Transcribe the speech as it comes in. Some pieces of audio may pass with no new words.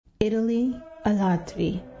Italy,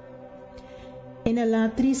 Alatri. In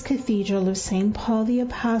Alatri's Cathedral of St. Paul the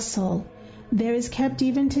Apostle, there is kept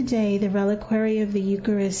even today the reliquary of the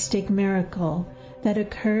Eucharistic miracle that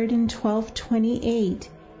occurred in 1228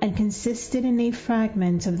 and consisted in a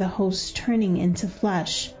fragment of the host turning into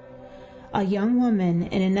flesh. A young woman,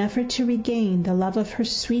 in an effort to regain the love of her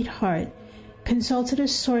sweetheart, consulted a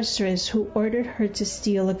sorceress who ordered her to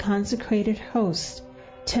steal a consecrated host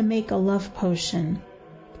to make a love potion.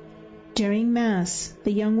 During Mass,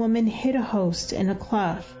 the young woman hid a host in a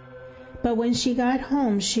cloth, but when she got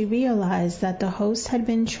home she realized that the host had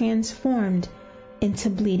been transformed into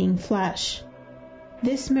bleeding flesh.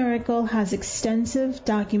 This miracle has extensive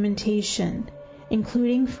documentation,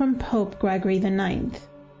 including from Pope Gregory IX.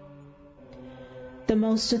 The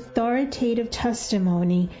most authoritative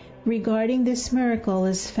testimony regarding this miracle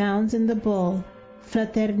is found in the bull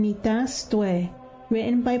Fraternitas Tue,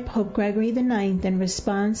 written by Pope Gregory IX in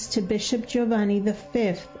response to Bishop Giovanni V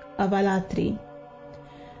of Alatri.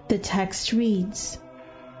 The text reads,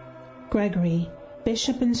 Gregory,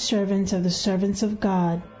 Bishop and servant of the servants of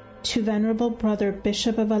God, to Venerable Brother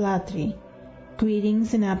Bishop of Alatri,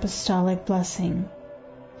 greetings and apostolic blessing.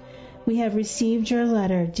 We have received your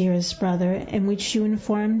letter, dearest brother, in which you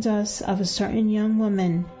informed us of a certain young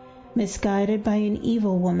woman, misguided by an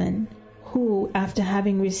evil woman, who, after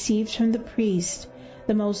having received from the priest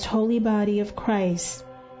the most holy body of Christ,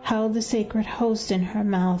 held the sacred host in her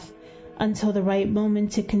mouth until the right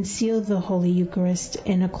moment to conceal the Holy Eucharist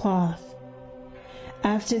in a cloth.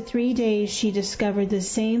 After 3 days she discovered the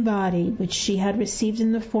same body which she had received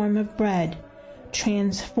in the form of bread,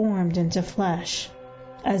 transformed into flesh,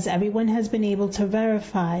 as everyone has been able to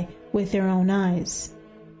verify with their own eyes.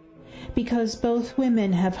 Because both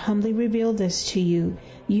women have humbly revealed this to you,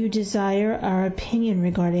 you desire our opinion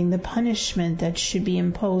regarding the punishment that should be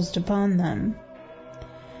imposed upon them.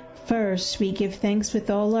 First, we give thanks with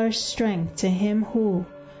all our strength to Him who,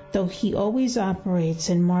 though He always operates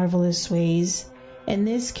in marvelous ways, in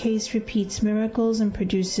this case repeats miracles and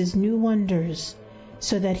produces new wonders,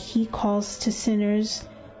 so that He calls to sinners,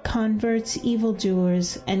 converts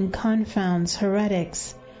evildoers, and confounds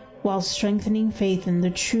heretics, while strengthening faith in the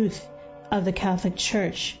truth of the Catholic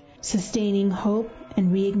Church, sustaining hope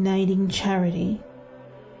and reigniting charity.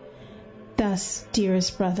 Thus,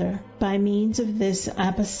 dearest brother, by means of this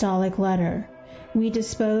apostolic letter, we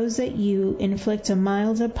dispose that you inflict a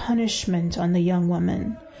milder punishment on the young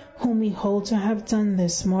woman, whom we hold to have done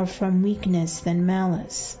this more from weakness than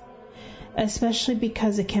malice, especially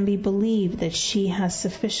because it can be believed that she has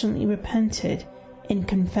sufficiently repented in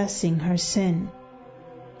confessing her sin.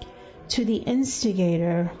 To the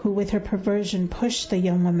instigator, who with her perversion pushed the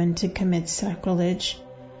young woman to commit sacrilege,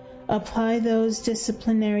 apply those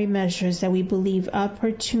disciplinary measures that we believe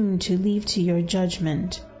opportune to leave to your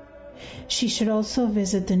judgment. She should also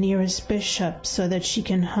visit the nearest bishop so that she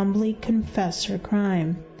can humbly confess her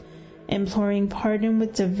crime, imploring pardon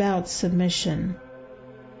with devout submission.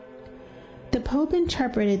 The Pope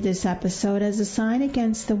interpreted this episode as a sign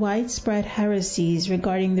against the widespread heresies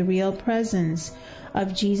regarding the real presence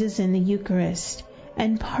of Jesus in the Eucharist,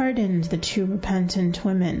 and pardoned the two repentant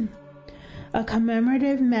women. A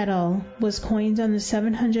commemorative medal was coined on the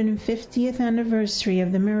 750th anniversary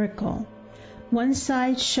of the miracle. One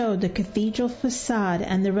side showed the cathedral facade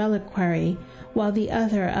and the reliquary, while the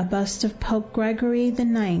other a bust of Pope Gregory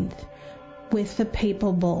IX with the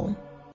papal bull.